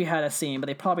great if we had a scene, but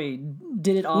they probably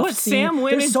did it off What, scene. Sam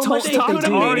went There's and so much talked that they to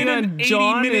do. Arya an and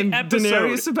John 80-minute and episode.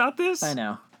 Daenerys about this? I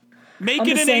know. Make I'm it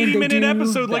just an saying they 80-minute do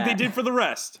episode like they that. did for the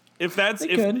rest. If that's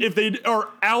They could. if they are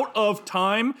out of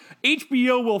time,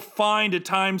 HBO will find a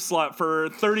time slot for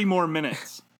 30 more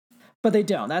minutes. But they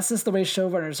don't. That's just the way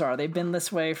showrunners are. They've been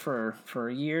this way for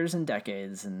years and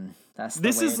decades, and that's the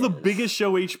This way is the biggest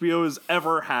show HBO has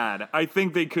ever had. I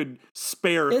think they could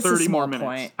spare It's 30 a small more minutes.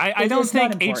 point. I don't It's not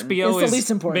think important. HBO It's the least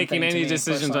is important making thing to any me,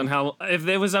 decisions on personally. how. If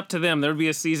it was up to them, there'd be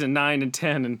a season 9 and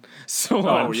 10 and so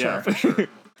on. Oh, yeah, for sure.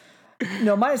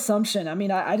 No, my assumption, I mean,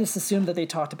 I just assumed that they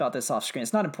talked about this off screen.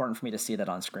 It's not important for me to see that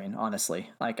on screen, honestly.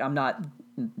 Like, I'm not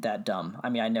that dumb. I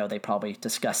mean, I know they probably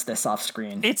discussed this off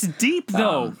screen. It's deep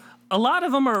though. A lot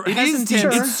of them are is hesitant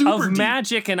deep. It's super of deep.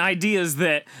 magic and ideas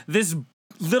that this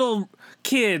little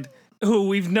kid who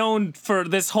we've known for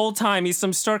this whole time, he's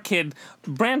some Stark kid.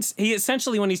 He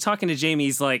essentially, when he's talking to Jamie,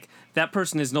 he's like, that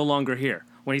person is no longer here.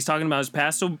 When he's talking about his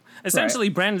past. So essentially,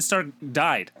 Brandon Stark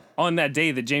died on that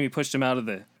day that Jamie pushed him out of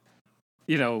the,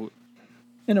 In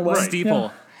a way, steeple.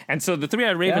 yeah. And so the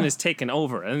Three-Eyed Raven Yeah. is taken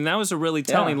over. And that was a really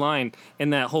telling line in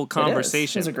that whole It is.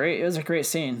 conversation. It was a great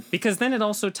scene. Because then it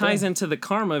also ties into the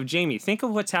karma of Jamie. Think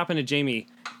of what's happened to Jamie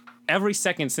every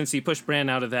second since he pushed Bran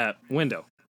out of that window.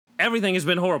 Everything has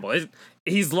been horrible.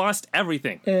 He's lost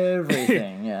everything.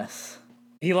 Everything, yes.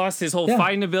 He lost his whole Yeah.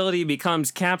 fighting ability,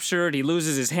 becomes captured, he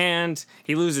loses his hand,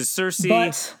 he loses Cersei,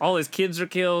 But- all his kids are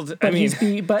killed. But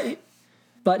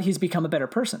but he's become a better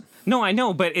person. No, I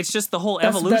know, but it's just the whole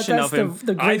That's- evolution that's of him.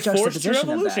 the great I forced your juxtaposition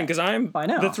of evolution that. because I'm I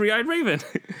know. the Three-Eyed Raven.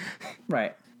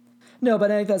 Right. No, but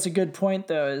I think that's a good point,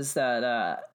 though, is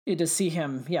that to see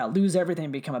him, lose everything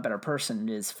and become a better person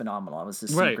is phenomenal. It was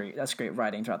just Right. great. That's great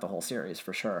writing throughout the whole series,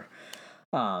 for sure.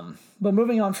 But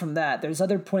moving on from that, there's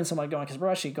other points I want to go on, because we're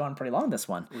actually going pretty long this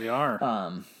one. We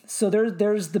are. So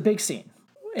there's the big scene,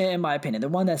 in my opinion. The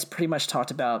one that's pretty much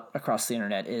talked about across the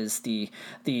internet is the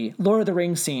Lord of the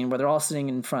Rings scene where they're all sitting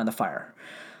in front of the fire.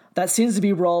 That seems to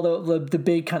be where all the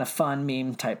big kind of fun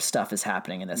meme type stuff is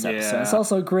happening in this episode. Yeah. It's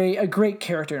also a great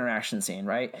character interaction scene,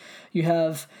 right? You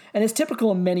have, and it's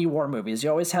typical in many war movies. You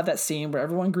always have that scene where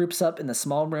everyone groups up in the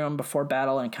small room before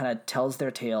battle and kind of tells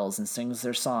their tales and sings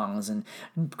their songs and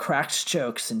cracks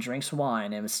jokes and drinks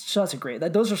wine. And it's just a great.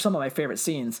 Those are some of my favorite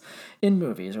scenes in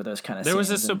movies, or those kind of. There was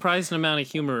a scenes. surprising amount of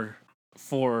humor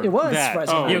for It was that.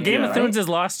 surprising amount of Game humor, of Thrones right? has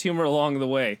lost humor along the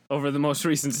way over the most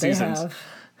recent They seasons. have.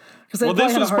 Well,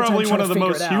 this was probably one of the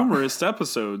most humorous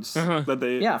episodes Uh-huh. that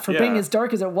they. Yeah, for being as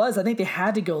dark as it was, I think they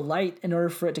had to go light in order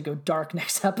for it to go dark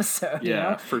next episode. You Yeah,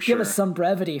 know? for Give us sure. some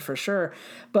brevity for sure.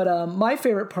 But my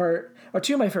favorite part, or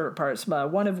two of my favorite parts,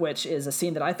 one of which is a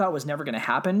scene that I thought was never going to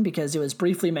happen because it was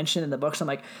briefly mentioned in the books. I'm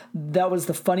like, that was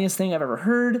the funniest thing I've ever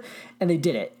heard, and they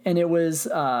did it. And it was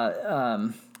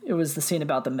the scene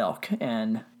about the milk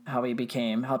and how Tormund I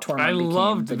became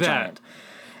loved the that. giant.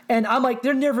 And I'm like,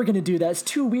 they're never going to do that. It's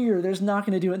too weird. There's not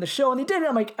going to do it in the show. And they did it.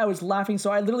 I'm like, I was laughing. So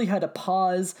I literally had to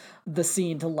pause the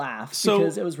scene to laugh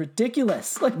because it was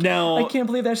ridiculous. Like, Now- I can't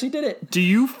believe they actually did it. Do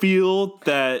you feel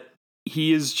that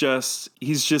he's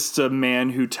just a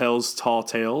man who tells tall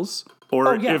tales? Or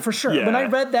Oh, yeah, for sure. Yeah. When I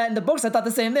read that in the books, I thought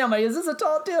the same thing. I'm like, is this a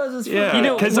tall tale? Is this for Yeah,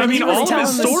 real? because when I mean, he was all of his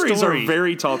telling the stories story- are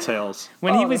very tall tales.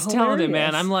 When he Oh, was they're telling it,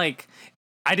 man, hilarious. I'm like,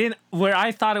 where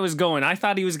I thought it was going. I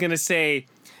thought he was going to say,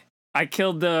 I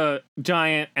killed the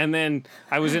giant and then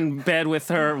I was in bed with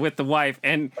the wife,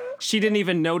 and she didn't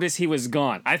even notice he was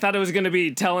gone. I thought it was going to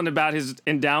be telling about his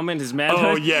endowment, his manhood.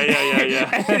 Oh,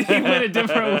 yeah. And he went a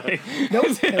different way. Nope.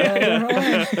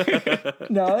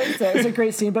 No, it's a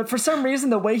great scene. But for some reason,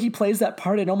 the way he plays that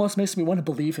part, it almost makes me want to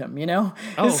believe him, you know?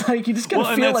 It's like, you just got to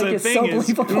Well, and feel that's like the it's thing so is,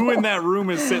 believable. who in that room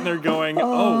is sitting there going,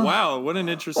 "Oh wow, what an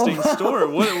interesting story!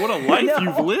 What a life know.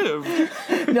 you've lived."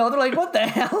 No, they're like, what the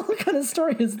hell? What kind of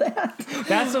story is that?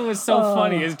 That's what was so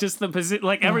funny, is just the position,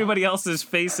 like everybody else's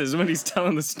faces when he's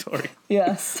telling the story.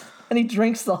 Yes. And he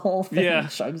drinks the whole thing Yeah. and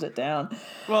chugs it down.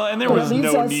 Well, and there But it was leads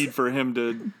no us- need for him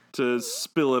to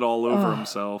spill it all over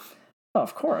himself. Oh,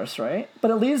 of course, right?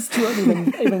 But it leads to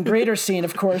an even greater scene,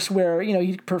 of course, where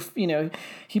he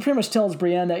pretty much tells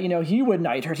Brienne that he would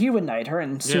knight her,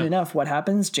 and soon Yeah. enough, what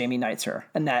happens? Jamie knights her,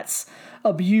 and that's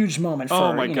a huge moment for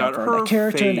Oh my god, for her the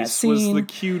character in that face was scene. the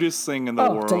cutest thing in the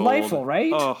Oh, world. delightful,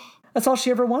 right? Oh, That's all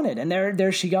she ever wanted, and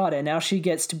there she got it. Now she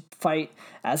gets to fight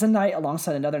as a knight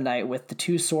alongside another knight with the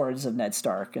two swords of Ned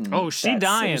Stark. And Oh, she that's-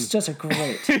 dying. It was just a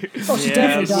great. Oh, she yeah,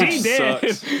 definitely died. She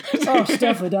did. sucks. Oh, she's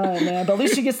definitely dying, man. But at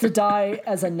least she gets to die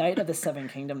as a knight of the Seven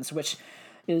Kingdoms, which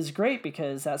is great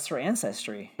because that's her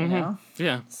ancestry, you know?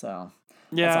 Yeah. So,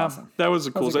 Yeah, awesome. that was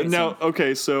a cool. a great Now,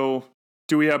 okay, so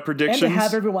do we have predictions?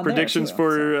 have everyone there, predictions too,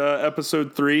 for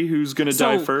episode 3? Who's gonna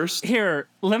die first? Here,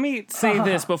 let me say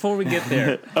this before we get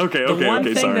there. Okay, The one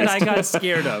thing sorry. that I got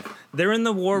scared of, they're in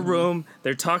the war room,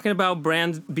 they're talking about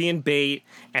Bran being bait,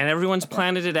 and everyone's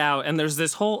planted it out, and there's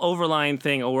this whole overlying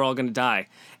thing, oh, we're all gonna die.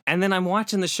 And then I'm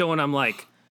watching the show and I'm like,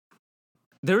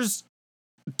 there's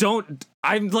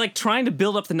I'm like trying to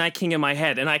build up the Night King in my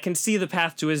head, and I can see the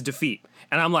path to his defeat.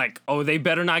 And I'm like, oh, they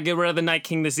better not get rid of the Night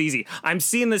King this easy. I'm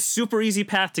seeing this super easy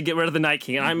path to get rid of the Night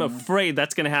King, and I'm afraid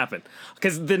that's going to happen.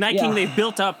 Because the Night King they've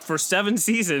built up for 7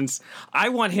 seasons, I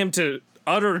want him to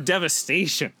utter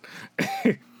devastation.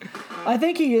 I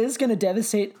think he is going to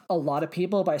devastate a lot of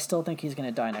people, but I still think he's going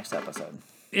to die next episode.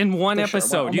 In one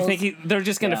episode. You think they're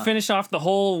just going to finish off the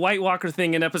whole White Walker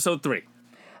thing in episode 3?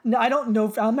 No, I don't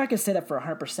know. I'm not going to say that for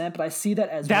 100%, but I see that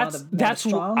as one of the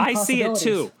strong I see it possibilities.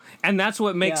 too. And that's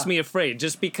what makes me afraid,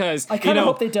 just because, I kind of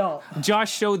hope they don't.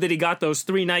 Josh showed that he got those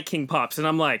 3 Night King pops, and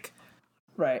I'm like,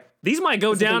 right. These might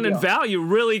go down in value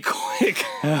really quick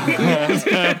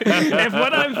if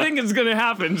what I'm thinking is going to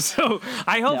happen. So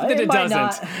I hope that it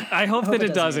doesn't. I hope that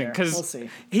it doesn't, because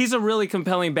he's a really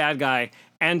compelling bad guy.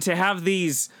 And to have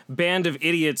these band of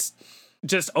idiots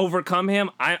just overcome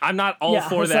him, I'm not all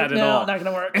for that at all. Not going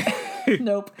to work.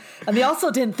 Nope. And they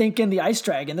also didn't think in the ice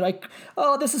dragon. They're like,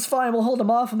 oh, this is fine. We'll hold him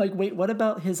off. I'm like, wait, what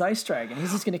about his ice dragon?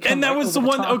 He's just going to come. And that was the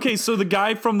one. Top. Okay, so the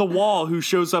guy from the wall who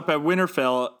shows up at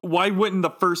Winterfell, why wouldn't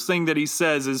the first thing that he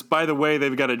says is, by the way,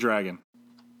 they've got a dragon?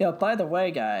 Yeah, by the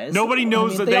way, guys. Nobody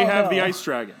knows that they have the ice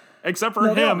dragon except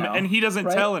for him, and he doesn't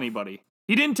tell anybody.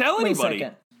 He didn't tell anybody. Wait a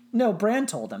second. No, Bran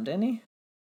told him, didn't he?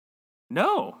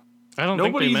 No. I don't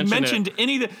think they mentioned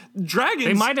any of the dragons.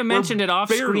 They might have mentioned it off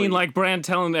screen, like Bran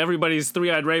telling everybody's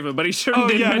 3-eyed raven, but he sure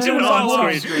didn't mention it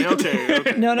on screen.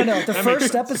 Okay. No. The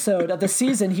first episode of the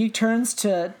season, he turns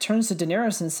to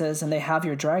Daenerys and says, "And they have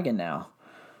your dragon now,"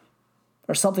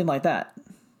 or something like that.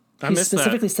 He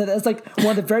specifically said that. It's like one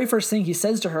of the very first things he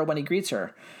says to her when he greets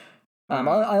her.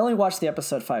 I only watched the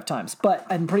episode 5 times, but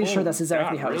I'm pretty sure that's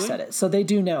exactly how he said it. So they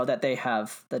do know that they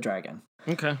have the dragon.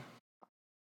 Okay.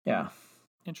 Yeah.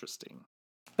 Interesting.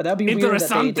 But that'd be weird that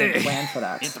they didn't plan for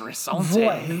that.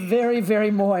 Interessante. Very, very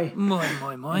muy. Muy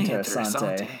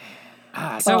interessante.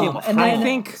 I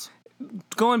think,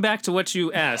 going back to what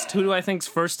you asked, who do I think's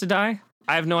first to die?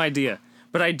 I have no idea.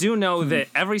 But I do know that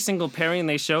every single pairing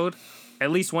they showed, at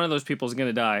least one of those people is going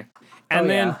to die. And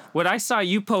then what I saw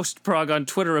you post, Prague, on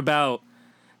Twitter about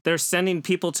they're sending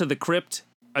people to the crypt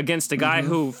against a guy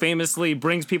who famously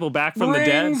brings people back from the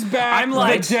dead. I'm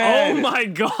like, oh my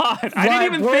God. I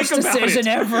didn't even think about it.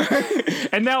 Ever.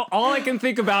 And now all I can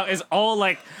think about is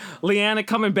Lyanna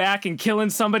coming back and killing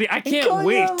somebody. I can't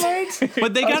wait.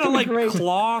 But they gotta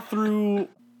claw through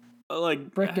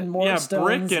brick and mortar,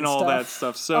 brick and all that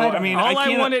stuff. So I mean, all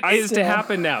I want it is to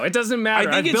happen now. It doesn't matter.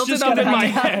 I built it up in my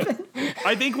head.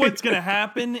 I think what's gonna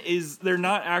happen is they're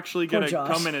not actually gonna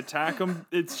come and attack them.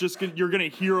 It's just you're gonna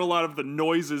hear a lot of the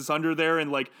noises under there,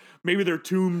 and maybe their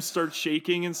tombs start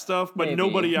shaking and stuff. But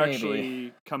nobody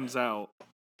actually comes out.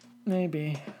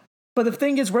 Maybe. But the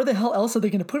thing is, where the hell else are they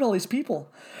gonna put all these people?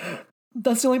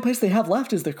 That's the only place they have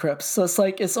left is the crypts. So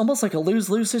it's almost like a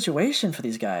lose-lose situation for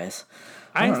these guys.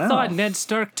 I thought Ned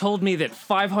Stark told me that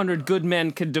 500 good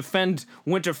men could defend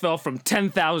Winterfell from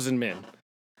 10,000 men.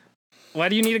 Why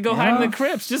do you need to go hide in the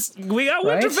crypts? We got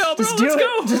Winterfell, bro. Let's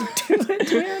go. Just do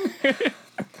it, man.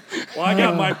 Well, I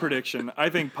got my prediction. I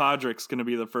think Podrick's going to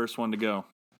be the first one to go.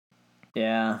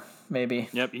 Yeah, maybe.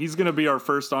 Yep, he's going to be our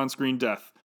first on-screen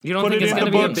death. You don't think it's going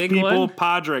to be a big one?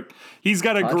 Podrick. He's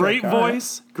got a great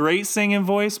voice, great singing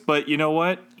voice, but you know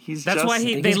what? That's why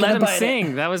they let him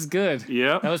sing. That was good.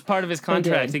 Yeah. That was part of his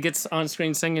contract. He gets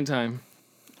on-screen singing time.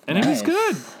 And it was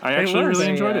good. I actually really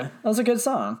enjoyed it. That was a good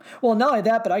song. Well, not only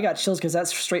that, but I got chills because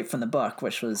that's straight from the book,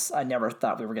 which was, I never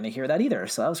thought we were going to hear that either.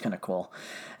 So that was kind of cool.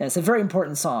 And it's a very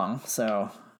important song.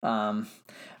 So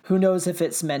who knows if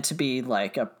it's meant to be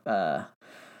like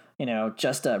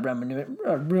just a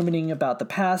ruminating about the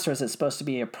past, or is it supposed to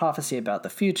be a prophecy about the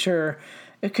future?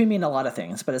 It could mean a lot of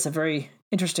things, but it's a very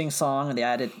interesting song, and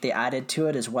they added to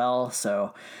it as well.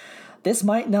 So this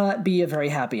might not be a very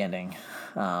happy ending.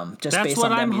 That's based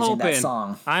on them using that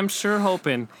song. I'm sure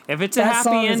hoping. If it's a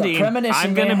happy ending,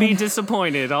 I'm going to be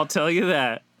disappointed. I'll tell you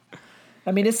that.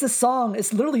 I mean, it's the song.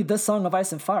 It's literally the song of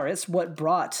Ice and Fire. It's what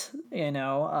brought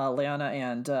Lyanna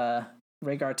and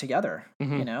Rhaegar together.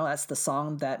 Mm-hmm. That's the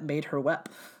song that made her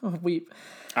weep.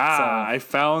 I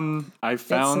found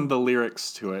the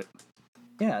lyrics to it.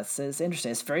 Yeah, it's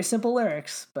interesting. It's very simple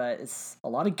lyrics, but it's a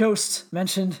lot of ghosts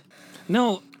mentioned.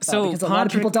 No, so because a lot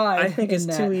of people died. I think it's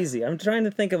too easy. I'm trying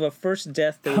to think of a first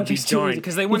death that would be jarring,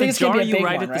 because they want to jar you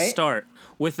right at the start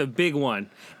with a big one,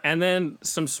 and then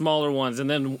some smaller ones, and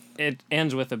then it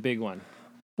ends with a big one.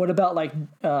 What about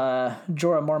Jorah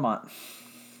Mormont?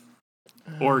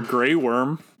 Or Grey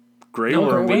Worm? Grey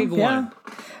Worm, big one. Yeah.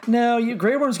 No,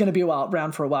 Grey Worm's going to be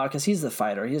around for a while because he's the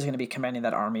fighter. He's going to be commanding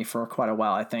that army for quite a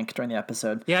while, I think, during the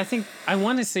episode. Yeah, I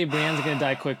want to say Brienne's going to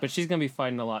die quick, but she's going to be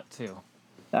fighting a lot too.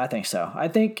 I think so. I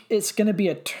think it's going to be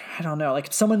I don't know,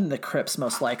 like someone in the crypts,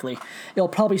 most likely. It'll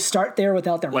probably start there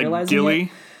without them Like realizing Gilly? it.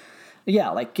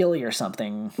 Yeah, like Gilly or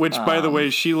something. Which, by the way,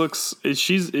 she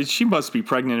must be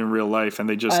pregnant in real life, and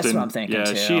they just That's didn't. what I'm thinking, yeah,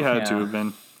 too. she had Yeah. to have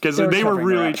been. Because They were they were covering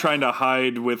her really up. trying to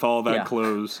hide with all that Yeah.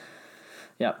 clothes.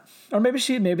 Yep. Or maybe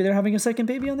they're having a second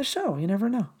baby on the show. You never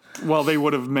know. Well, they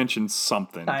would have mentioned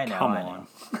something. I know, Come I on.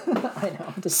 I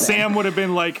know. I'm just saying. Sam would have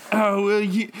been like, "Oh,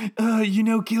 you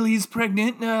know, Gilly's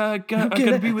pregnant. I'm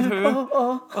gonna be with her."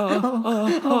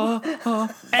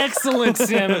 Excellent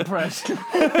Sam impression.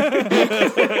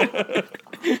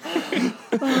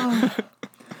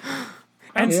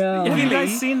 And Yeah. have you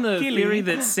guys seen the Gilly. theory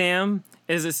that Sam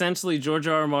is essentially George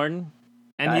R. R. Martin,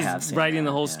 and I have he's seen writing that,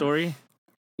 the whole yeah. story?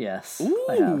 Yes.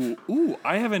 I have. Ooh,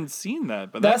 I haven't seen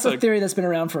that, but That's that's a theory that's been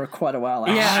around for quite a while.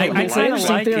 Yeah, actually. I It's kind an of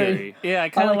interesting like theory. it. Yeah, I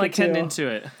kind of like like it heading too. into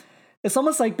it. It's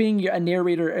almost like being a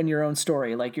narrator in your own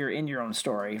story, like you're in your own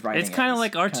story writing. It's kind of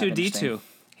like kind of R2D2. interesting.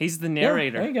 He's the Yeah,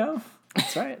 narrator. there you go.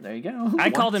 That's right. There you go.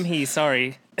 I called him he.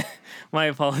 Sorry, my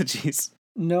apologies.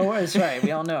 No, it's right.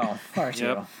 We all know R2.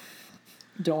 Yep.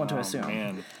 Don't want to assume.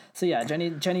 man. So yeah,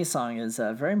 Jenny's song is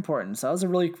very important. So that was a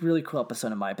really, really cool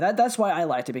episode of my. But that's why I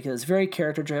liked it, because it's very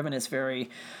character driven. It's very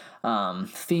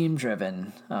theme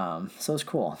driven. So it's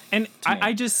cool. And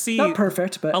I just see Not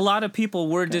perfect, but a lot of people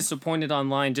were disappointed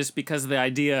online just because of the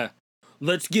idea.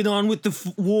 Let's get on with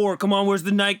the war. Come on, where's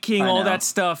the Night King? I All know. that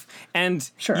stuff. And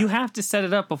Sure. you have to set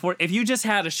it up before. If you just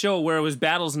had a show where it was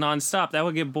battles nonstop, that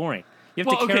would get boring. You have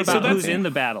Well, to care okay, so about that's- who's in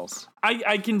the battles.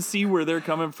 I can see where they're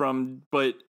coming from,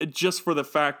 but just for the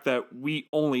fact that we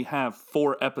only have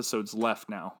 4 episodes left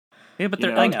now. Yeah, but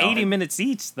they're know, like I know. 80 minutes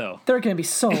each, though. they're going to be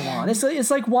so long.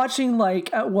 It's like watching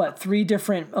 3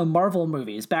 different Marvel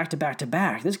movies back to back to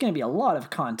back. There's going to be a lot of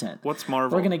content. What's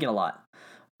Marvel? We're going to get a lot.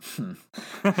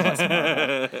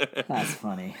 That's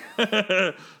funny.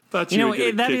 Thought You know, would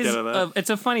get a that kick is out of that. it's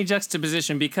a funny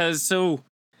juxtaposition because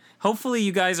hopefully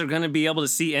you guys are going to be able to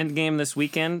see Endgame this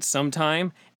weekend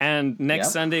sometime, and next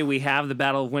Yep. Sunday we have the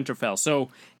Battle of Winterfell. So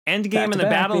Endgame Back and to the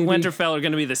back, Battle of baby. Winterfell are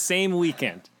going to be the same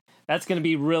weekend. That's going to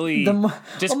be really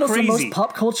just Almost crazy. the most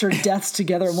pop culture deaths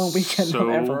together in one weekend So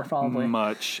ever, probably.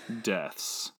 much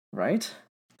deaths. Right?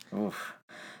 Oof.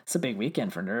 It's a big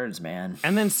weekend for nerds, man.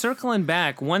 And then circling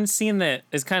back, one scene that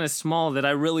is kind of small that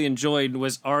I really enjoyed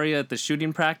was Arya at the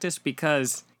shooting practice,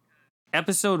 because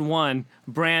episode 1,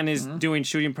 Bran is doing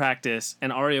shooting practice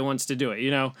and Arya wants to do it.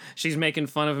 You know, she's making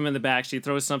fun of him in the back. She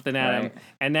throws something at him. Right.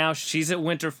 And now she's at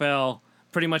Winterfell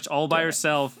pretty much all by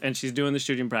herself and she's doing the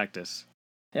shooting practice.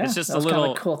 Yeah, It's just that a was kinda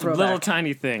little, cool throwback. little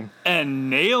tiny thing. And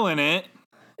nailing it.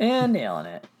 And nailing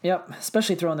it. Yep.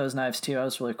 Especially throwing those knives, too. That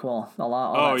was really cool. All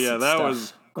Oh, that yeah, that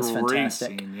stuff was great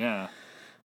fantastic. scene. Yeah.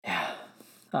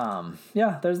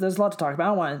 Yeah, there's a lot to talk about. I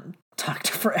don't want to talk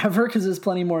forever because there's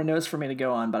plenty more notes for me to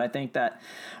go on, but I think that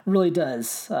really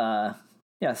does,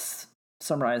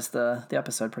 summarize the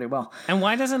episode pretty well. And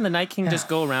why doesn't the Night King just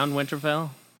go around Winterfell?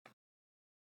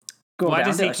 Go Why around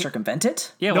does it, he like, ca- circumvent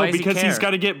it? Yeah, No, why does because he care? he's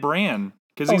got to get Bran.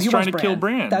 Because Oh, he's he trying wants to kill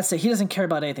Bran. That's it. He doesn't care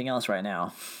about anything else right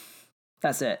now.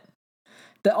 That's it.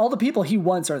 All the people he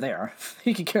wants are there.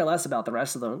 He could care less about the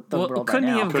rest of the well, world couldn't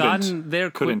right he now. have Couldn't. gotten there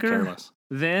Couldn't care quicker less.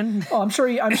 then? Oh, I'm sure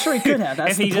he could have.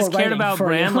 That's If he the just poor cared writing about for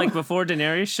Bran you. like before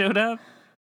Daenerys showed up,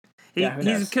 he Yeah, who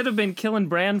knows? could have been killing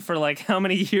Bran for like how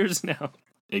many years now?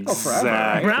 Exactly.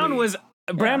 right?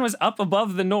 Bran was up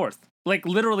above the north, like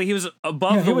literally he was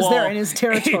above Yeah, the he was wall. there in his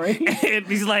territory. And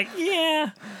he's like, yeah,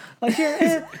 Like,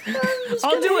 I'm just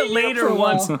I'll gonna do hang it out later for a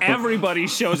while. once everybody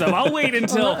shows up. I'll wait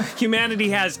until humanity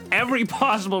has every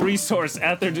possible resource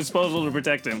at their disposal to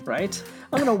protect him. Right?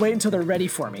 I'm gonna wait until they're ready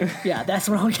for me. Yeah, that's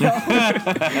when I'll go.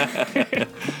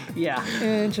 Yeah,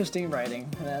 interesting writing.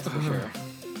 That's for sure.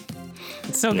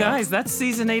 So guys, that's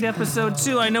season 8, episode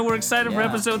 2. I know we're excited for Yeah.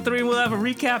 episode 3. We'll have a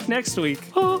recap next week.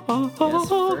 Yes,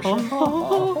 for sure.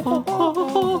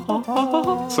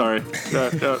 Sorry.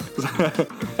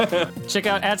 Check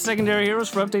out @Secondary Heroes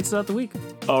for updates throughout the week.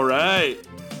 All right.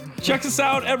 Check us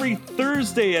out every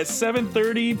Thursday at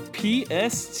 7:30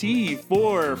 PST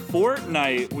for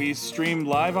Fortnite. We stream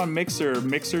live on Mixer,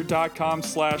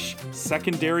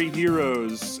 mixer.com/Secondary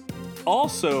Heroes.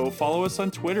 Also, follow us on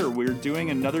Twitter. We're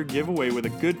doing another giveaway with a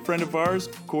good friend of ours,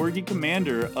 Corgi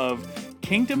Commander of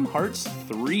Kingdom Hearts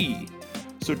 3.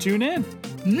 So tune in.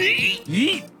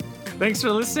 Yeet! Thanks for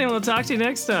listening. We'll talk to you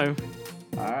next time.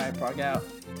 All right, prog out.